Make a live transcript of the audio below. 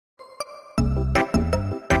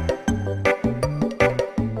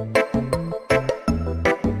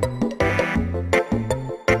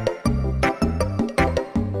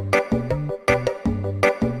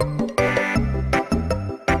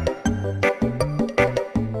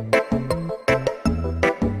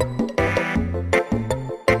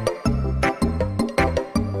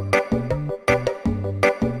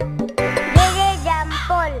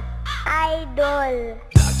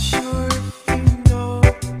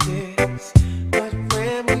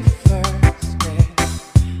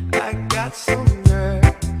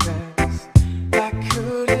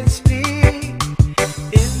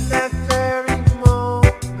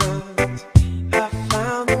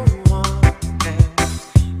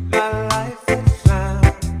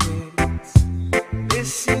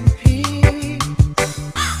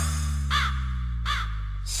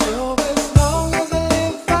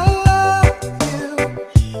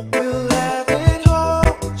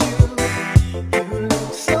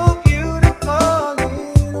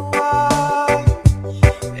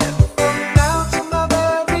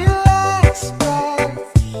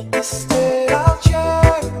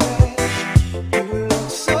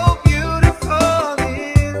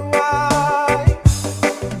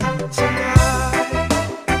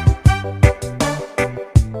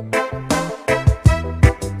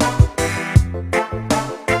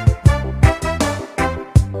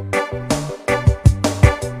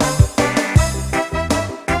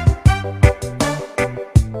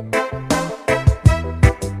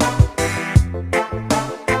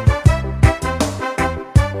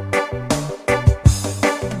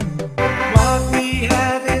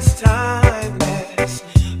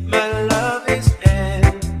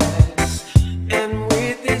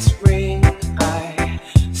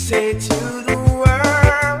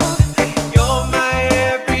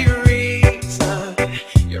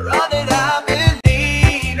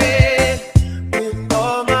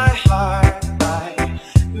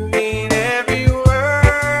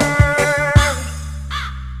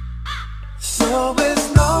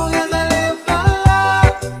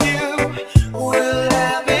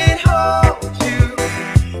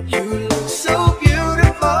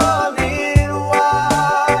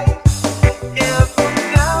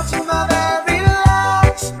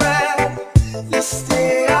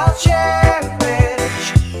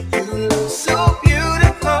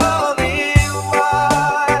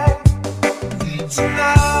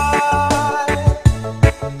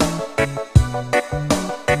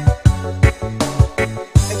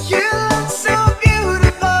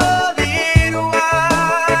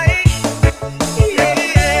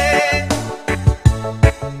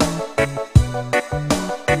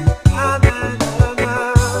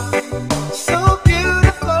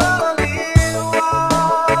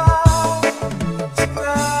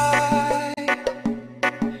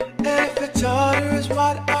daughter is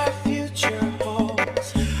what our future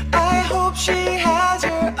holds. I hope she has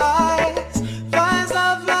your eyes, finds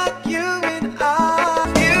love like you and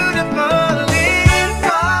I. Beautifully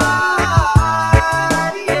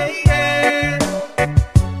white, yeah, yeah.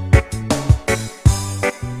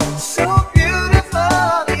 So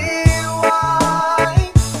beautifully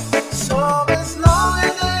white. So as long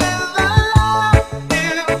as I love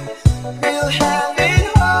you, we'll have it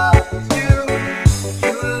hold you.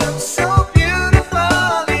 You look so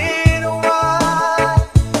beautifully white.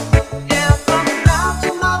 And from now to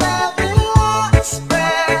my very last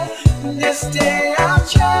breath, this day I'll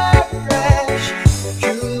cherish.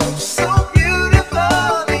 You look so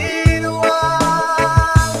beautifully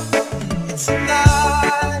white. It's a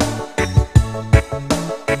night,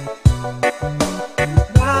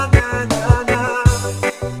 na na na na.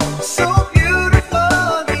 So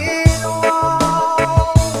beautifully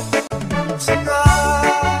white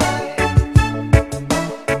tonight.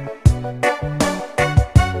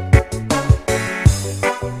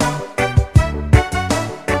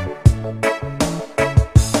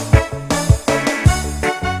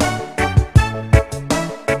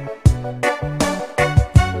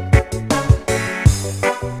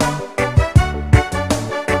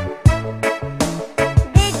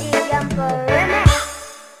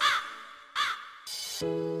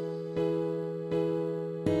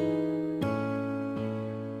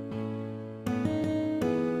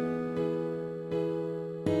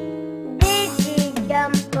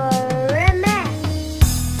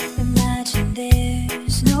 Imagine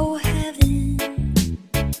there's no heaven.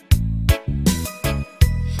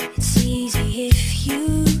 It's easy if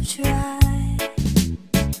you try.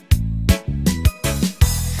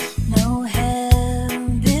 No hell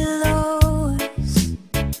below us,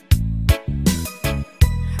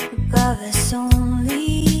 above us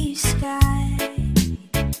only sky.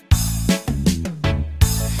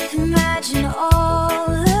 Imagine all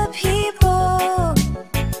the people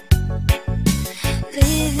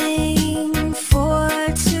living for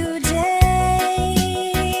today.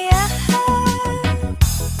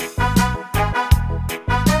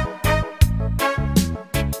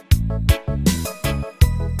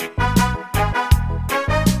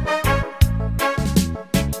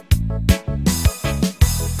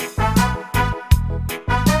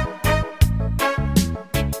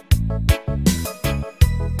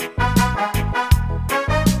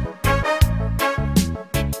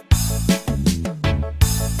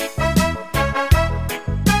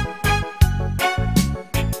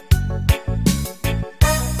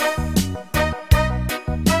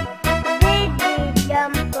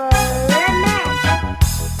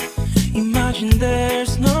 Imagine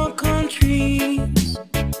there's no countries.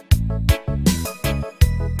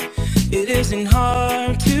 It isn't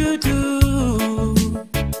hard to do.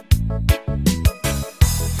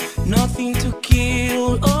 Nothing to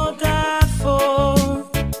kill or die for,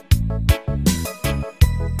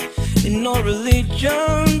 and no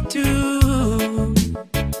religion too.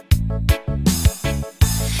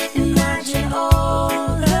 Imagine all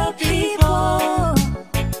the people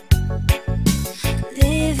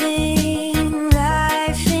living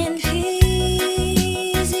life in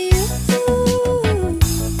peace.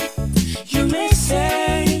 You may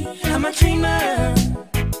say I'm a dreamer,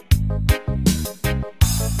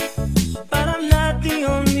 but I'm not the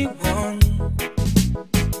only one.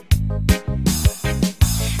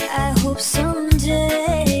 I hope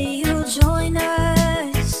someday you'll join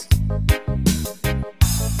us,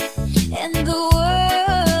 and the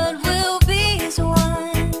world will be as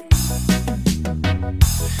one.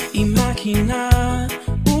 Imagina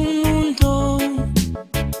un mundo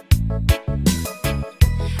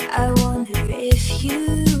I wonder if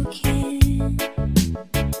you can.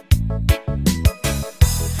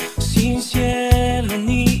 sin cielo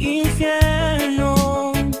ni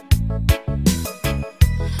infierno,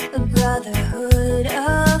 A brotherhood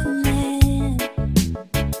of men.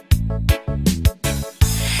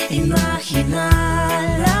 imagina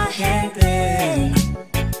la gente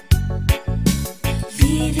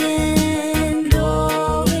Viviendo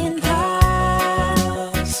en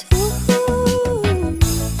paz.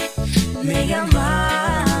 me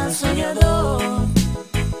llaman soñador.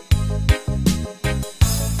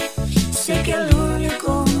 Sé que el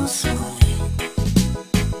único no soy.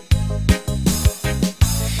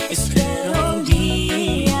 Espero un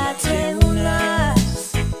día te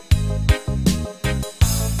unas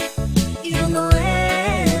Y uno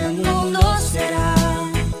en mundo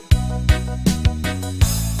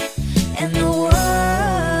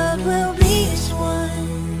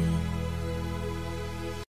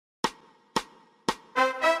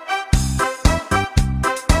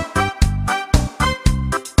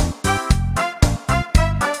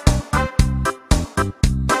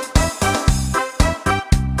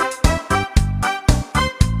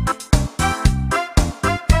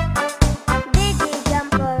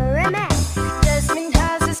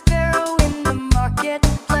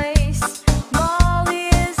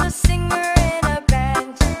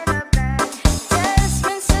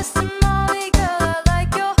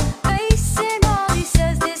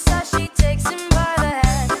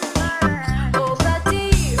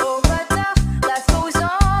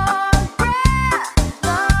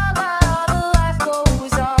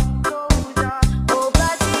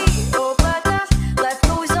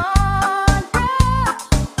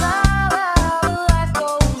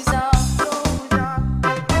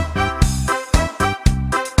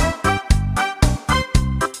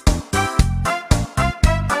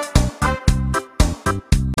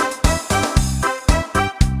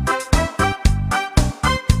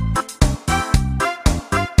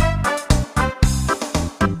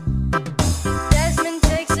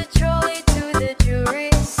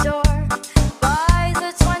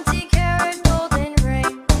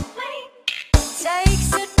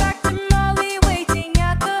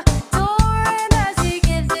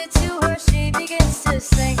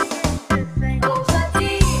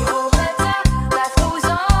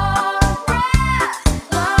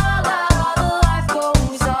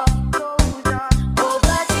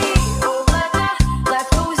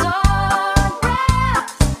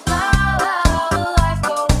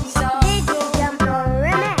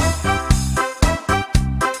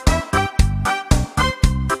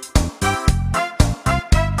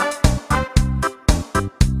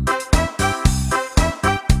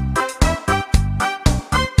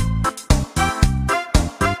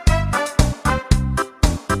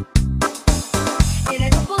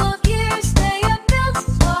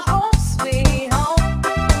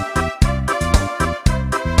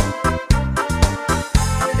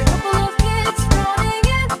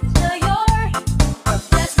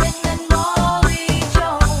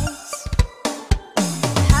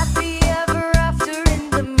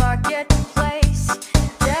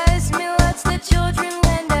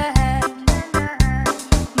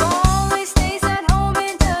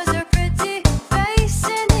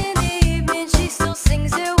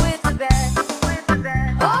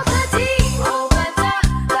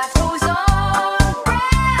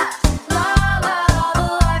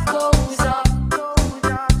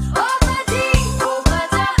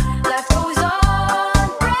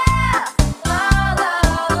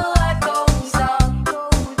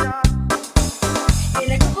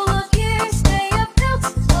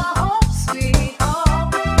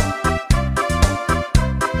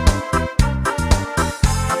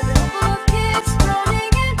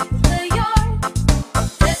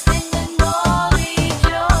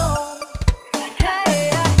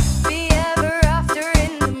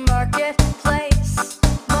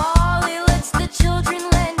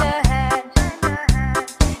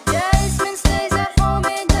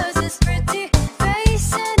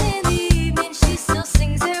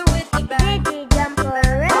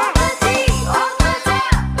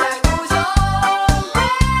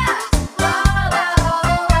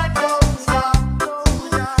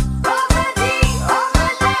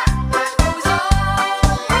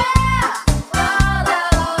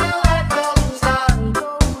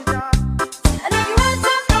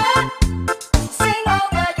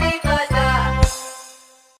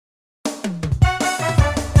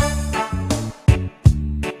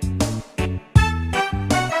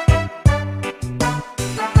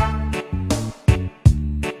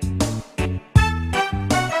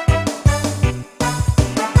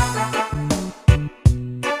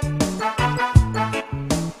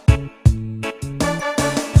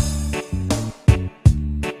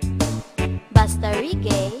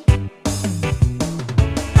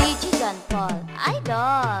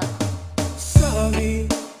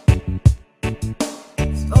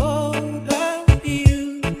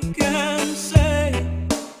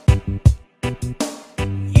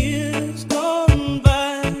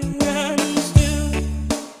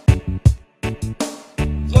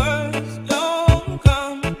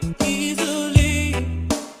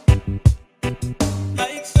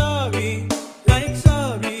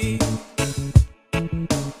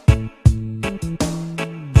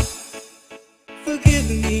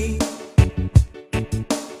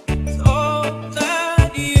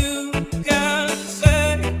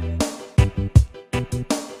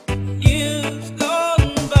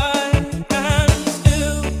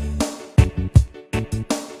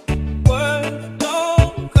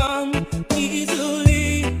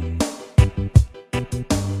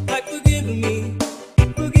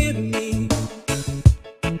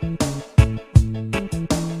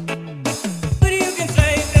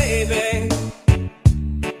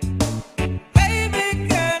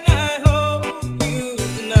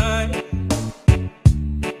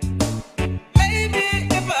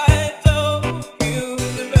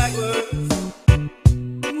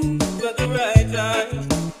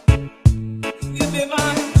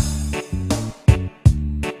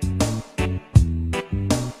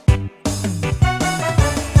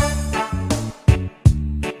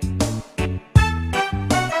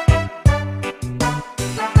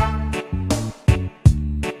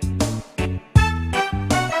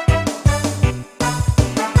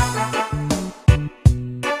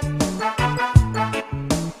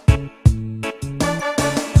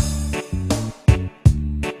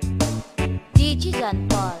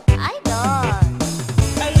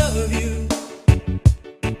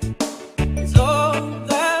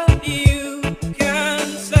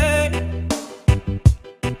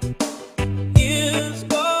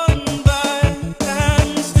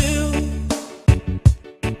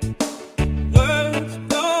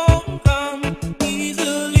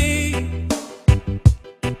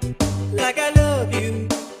like I love you,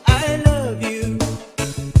 I love you.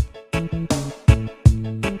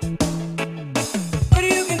 What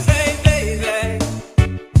you can say, baby?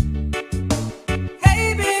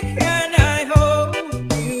 Hey, baby, can I hold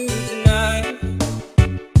you tonight?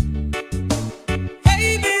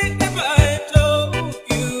 Hey, baby, if I told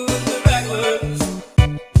you the right words,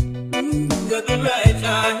 at the right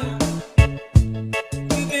time,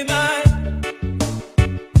 you'd be mine.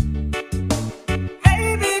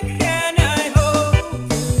 Hey, baby, can I hold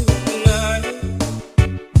you tonight?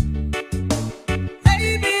 Hey,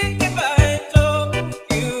 baby, if I told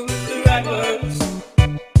you the right words,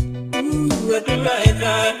 at the right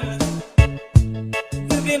time,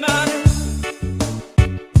 you'd be mine.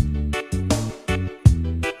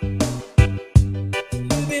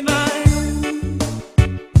 You'd be mine.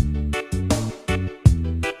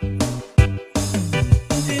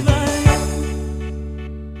 You'd be mine.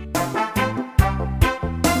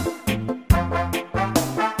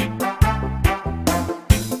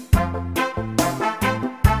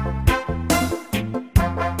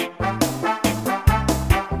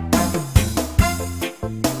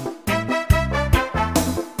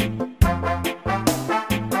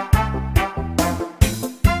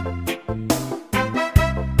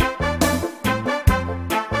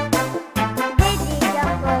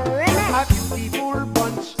 A beautiful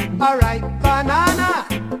bunch, a ripe banana.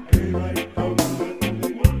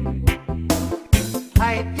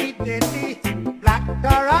 High fidelity, black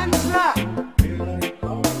tarantula.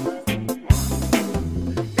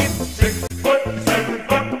 It's 6 foot, 7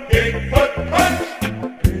 foot, 8 foot punch.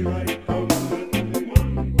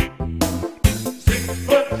 6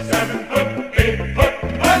 foot, 7 foot, 8 foot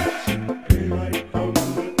punch.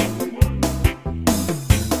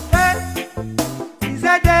 hey, it's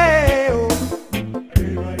a day. Oh.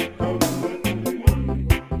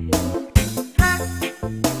 Hey,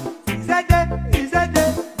 it's a day, it's a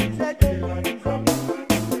day, it's a day.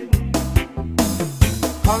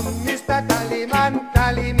 Come, Mr. Tallyman,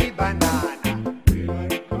 tally me banana.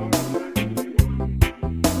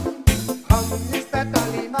 Come, Mr.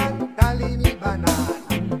 Tallyman, tally me banana.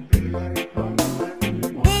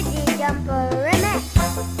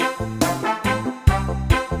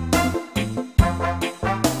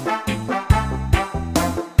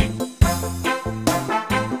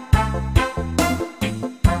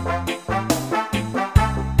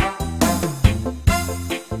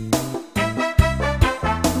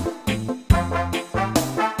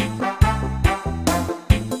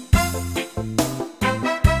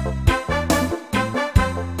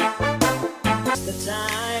 The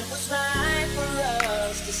time was right for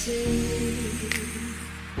us to see.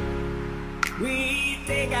 We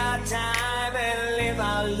take our time and live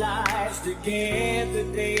our lives together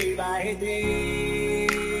day by day.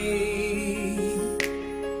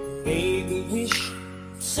 Make a wish,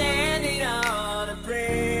 send it on a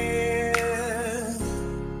prayer.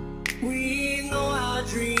 We know our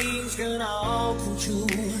dreams can all come true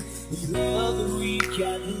with love that we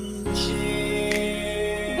can share.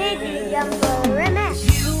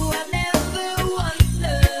 You have never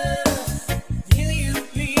wondered, will you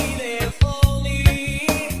be there for me?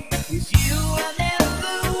 If you have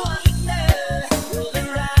never wondered, will the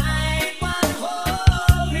right one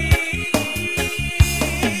hold me?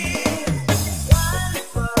 One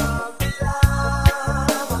for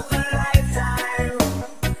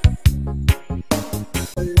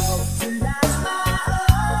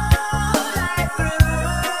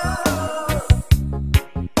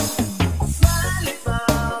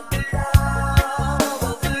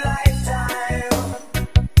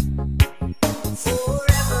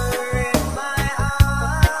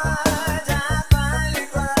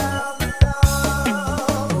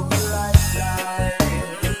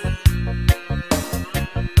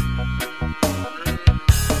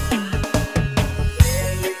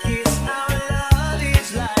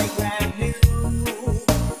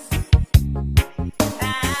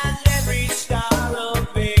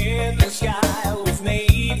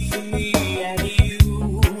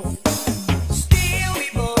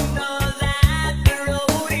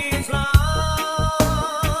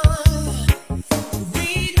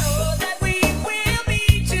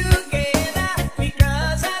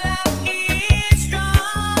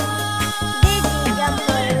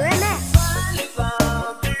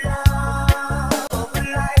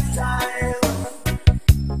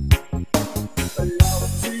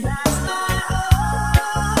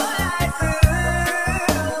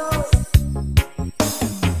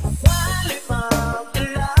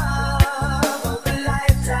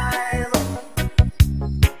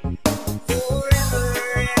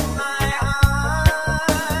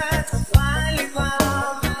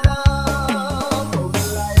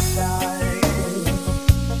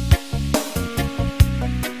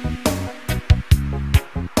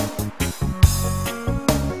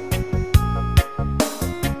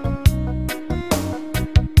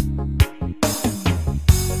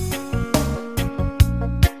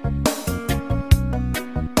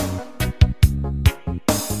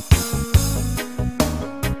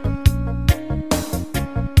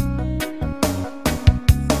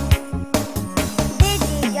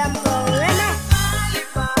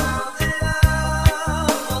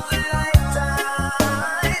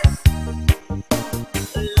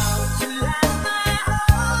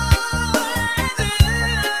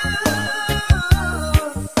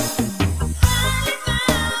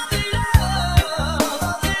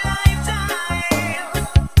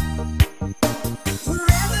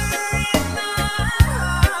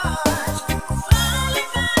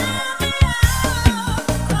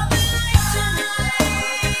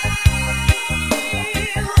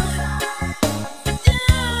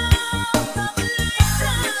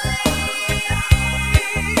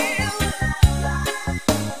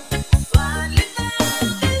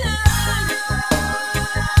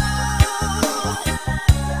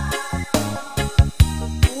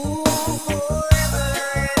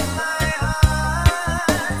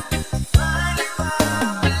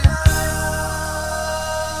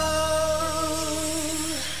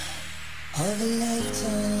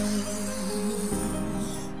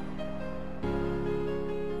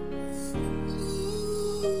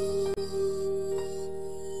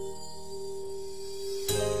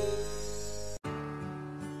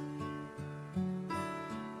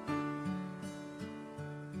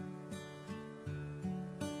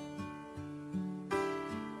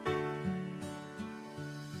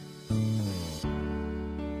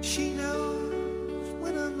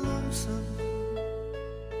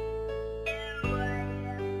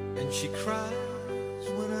She cries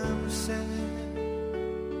when I'm sad.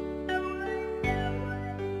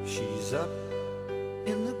 She's up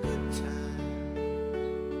in the good time.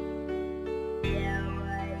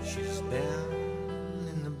 She's down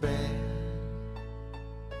in the bad.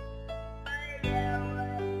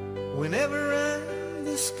 Whenever I'm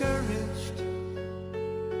discouraged,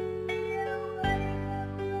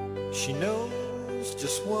 she knows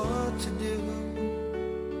just what to do.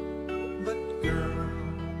 But girl,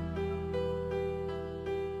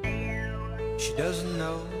 she doesn't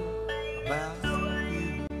know about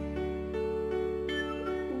you.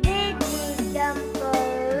 Did you jump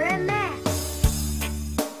for a mess?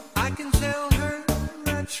 I can tell her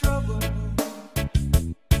my trouble.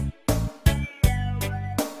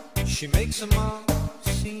 She makes them all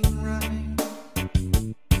seem right.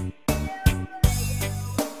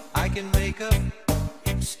 I can make up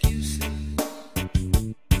excuses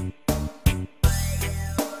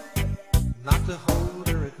not to hold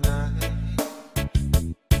her at night.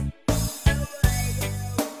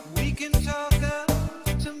 We can talk of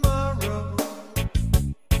tomorrow.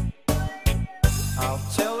 I'll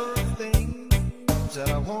tell her things that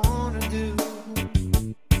I want to do.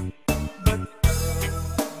 But girl,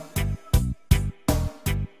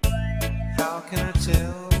 how can I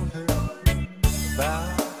tell her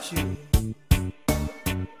about you?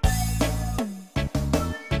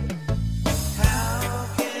 How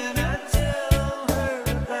can I tell her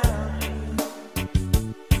about you?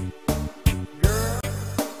 Girl,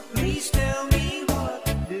 please tell me what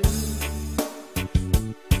to do.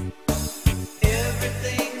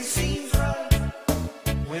 Everything seems right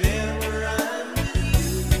whenever I'm with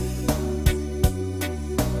you.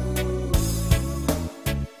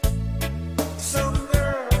 So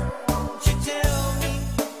girl, won't you tell me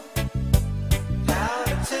how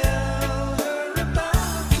to tell her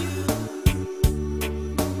about you?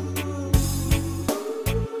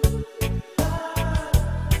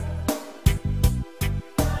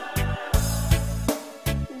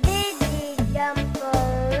 Did you jump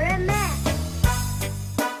for a mess?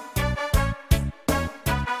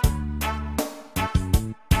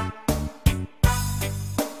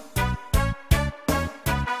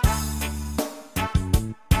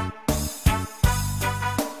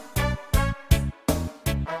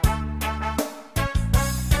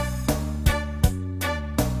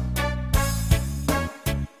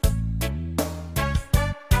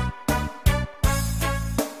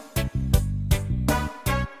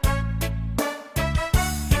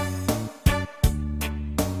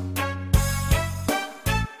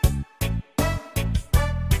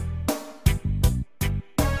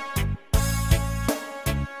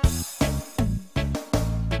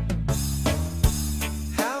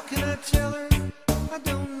 How can I tell her I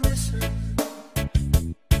don't miss her?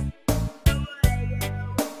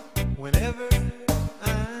 Whenever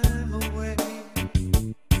I'm away,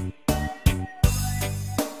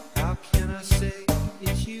 how can I say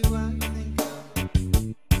it's you I think of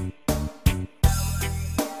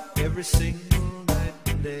every single night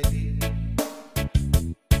and day?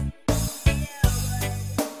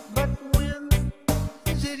 But when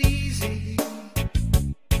is it easy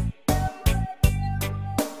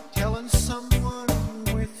telling someone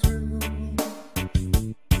we're through?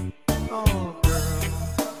 Oh girl,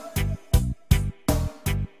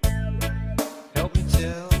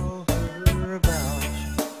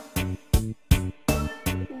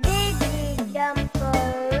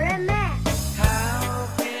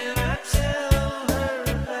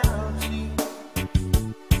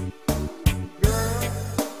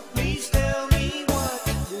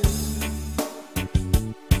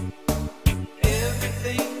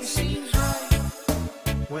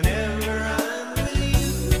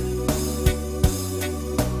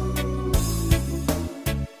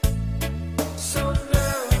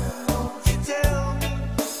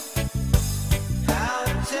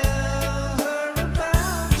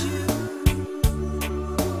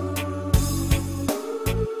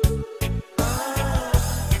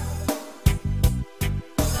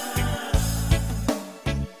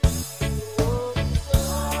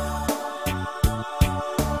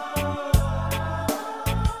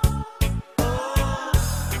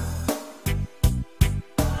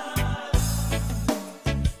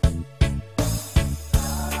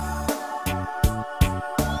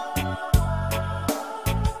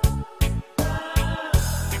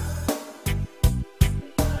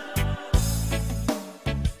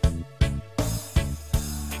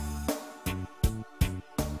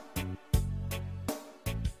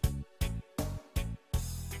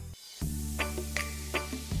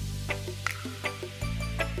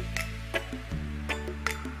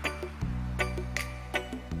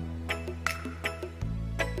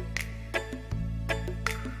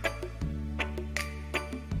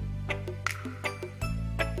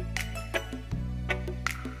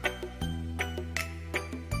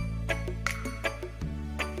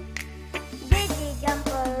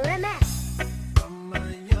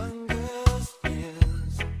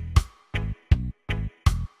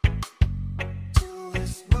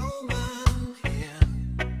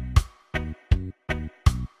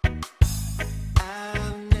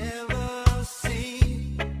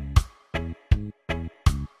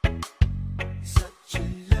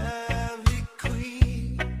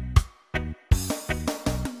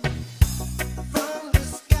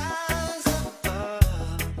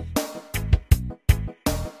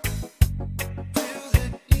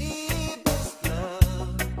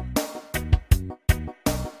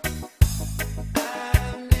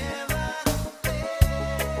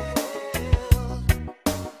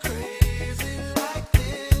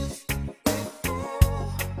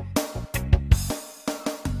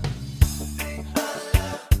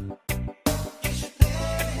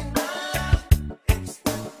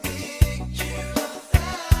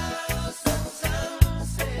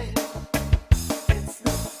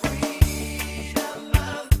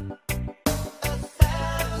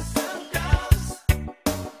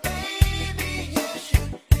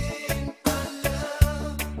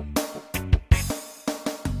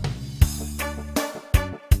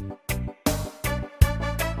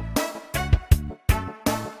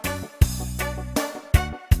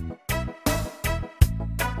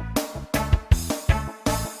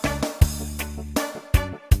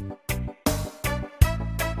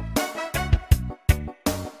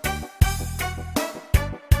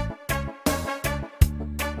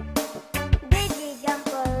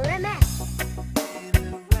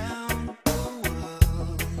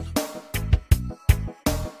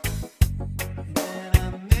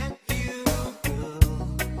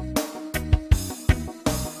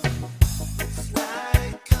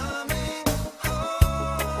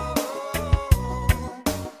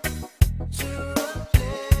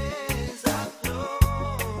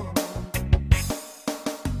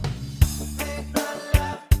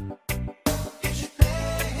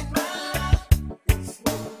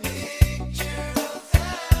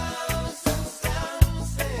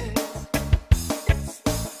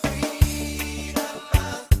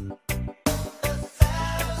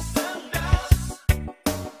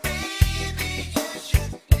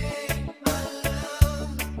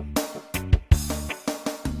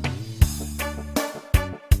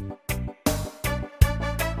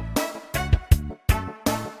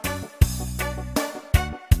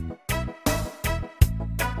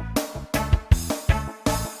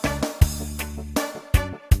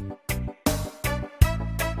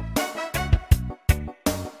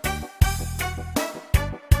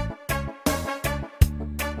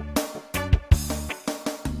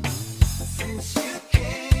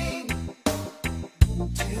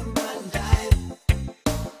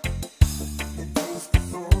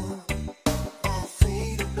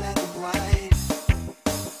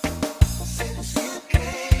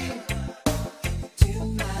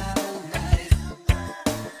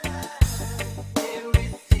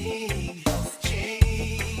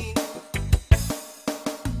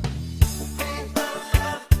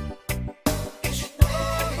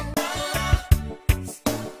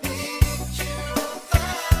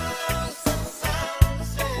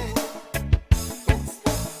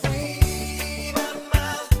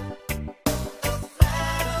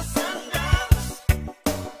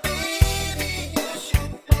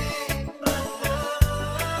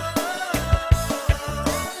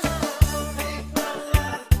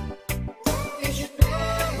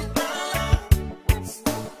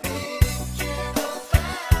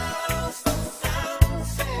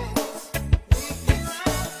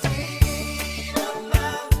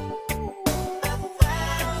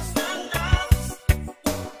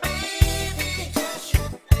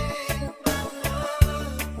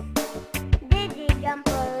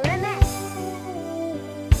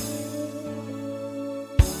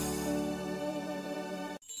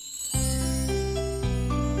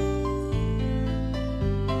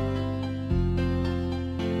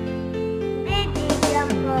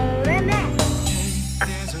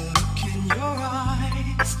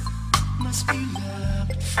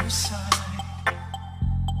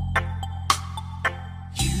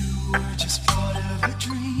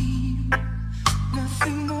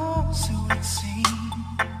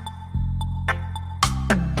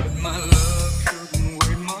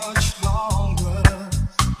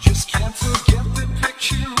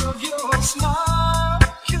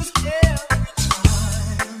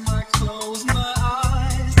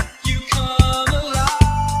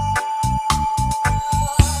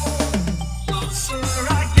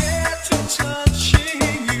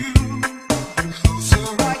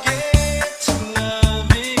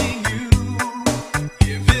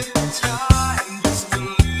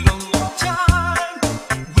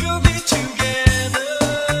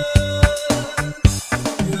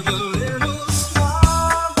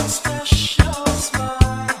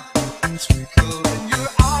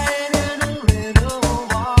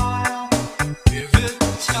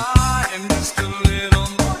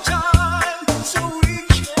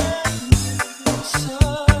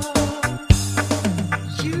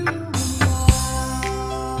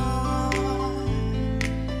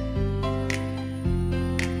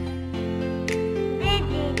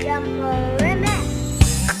 Jumper Remix.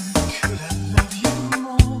 Could I love you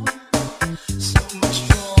more? So much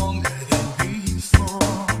stronger than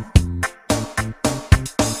before.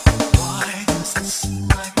 Why does it seem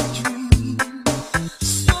like a dream?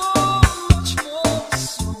 So much more,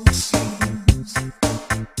 so it seems.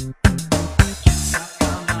 Yes, I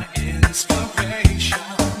found my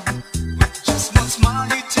inspiration. With just one smile,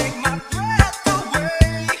 you take my breath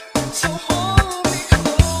away. So hold me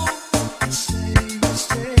close and stay,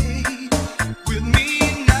 stay.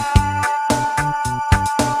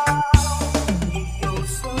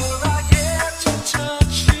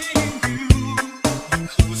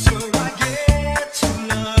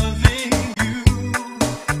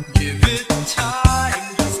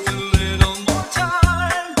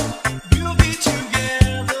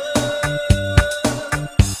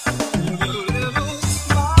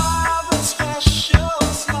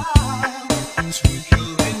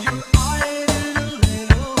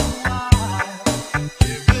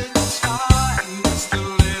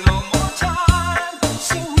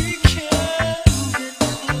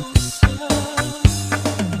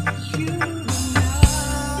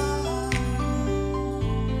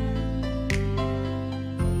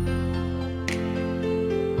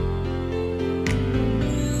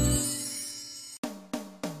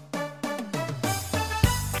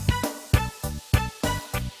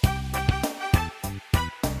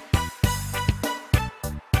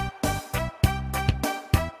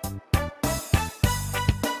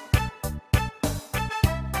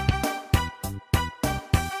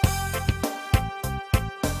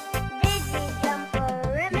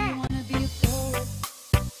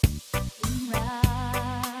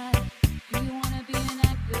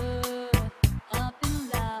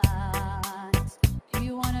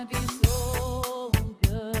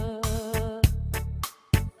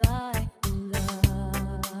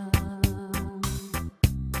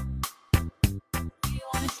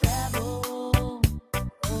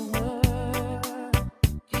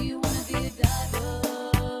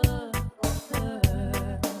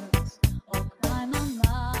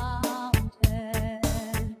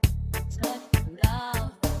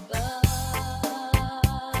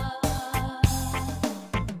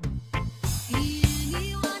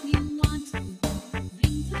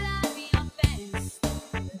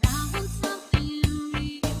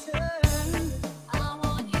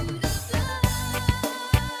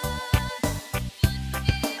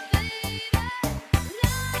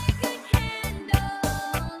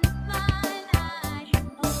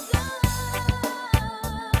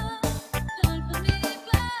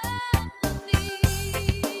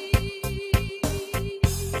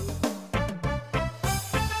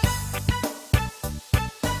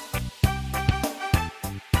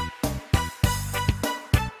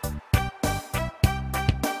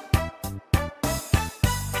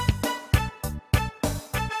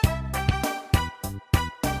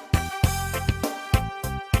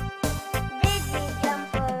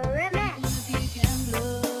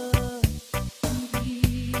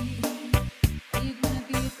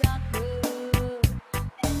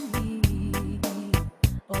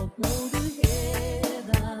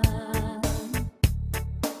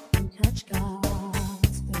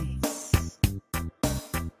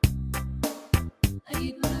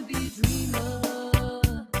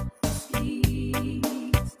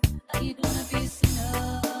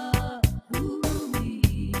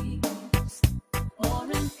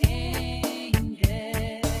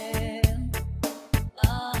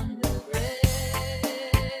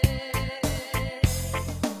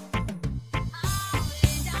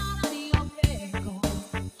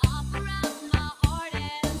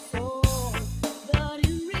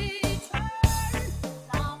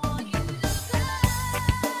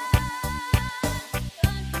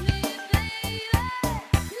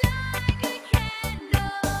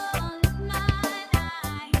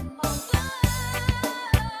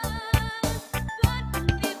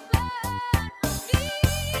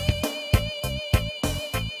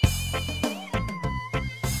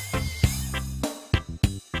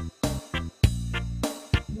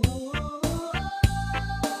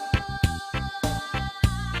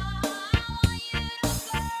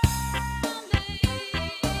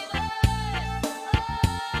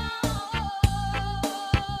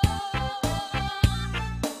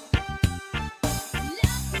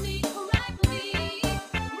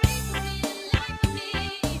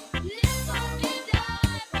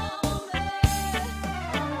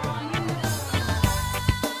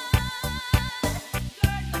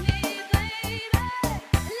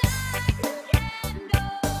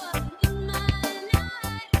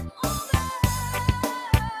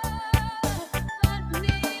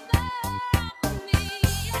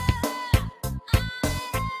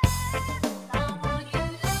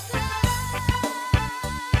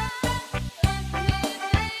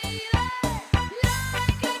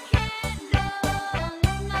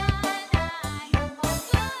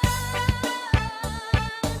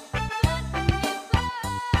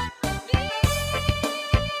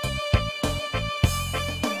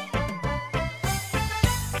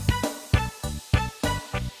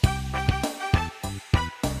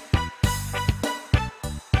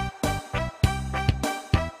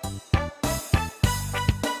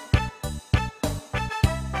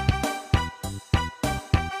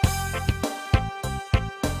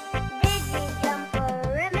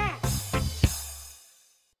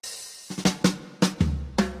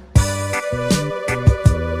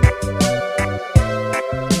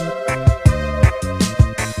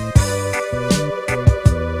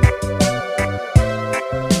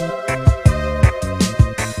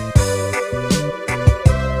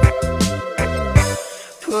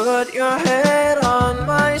 your head on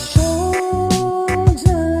my shoulder,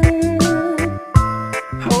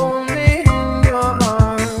 hold me in your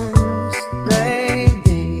arms,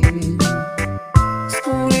 baby,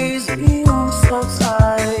 squeeze me so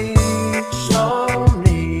tight, show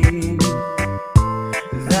me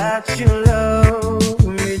that you love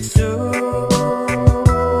me too.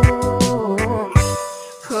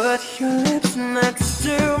 Put your lips next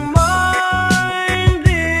to mine,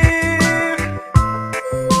 dear.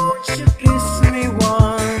 Won't you kiss me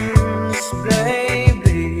once,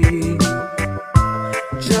 baby?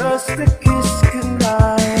 Just a kiss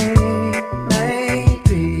goodnight,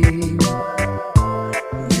 maybe.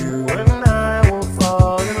 You and I will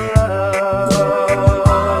fall in love.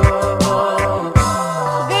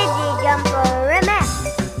 Reggae Jumper Remix.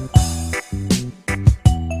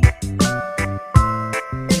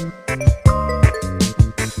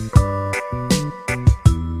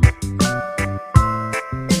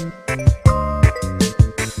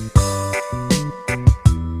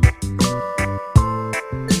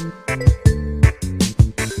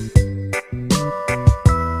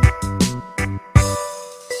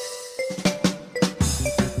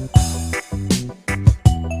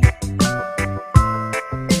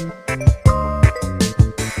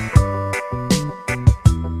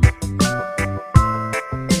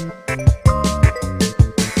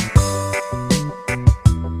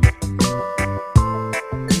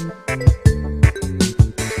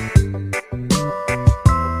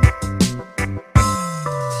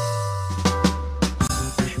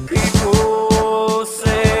 People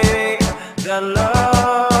say that love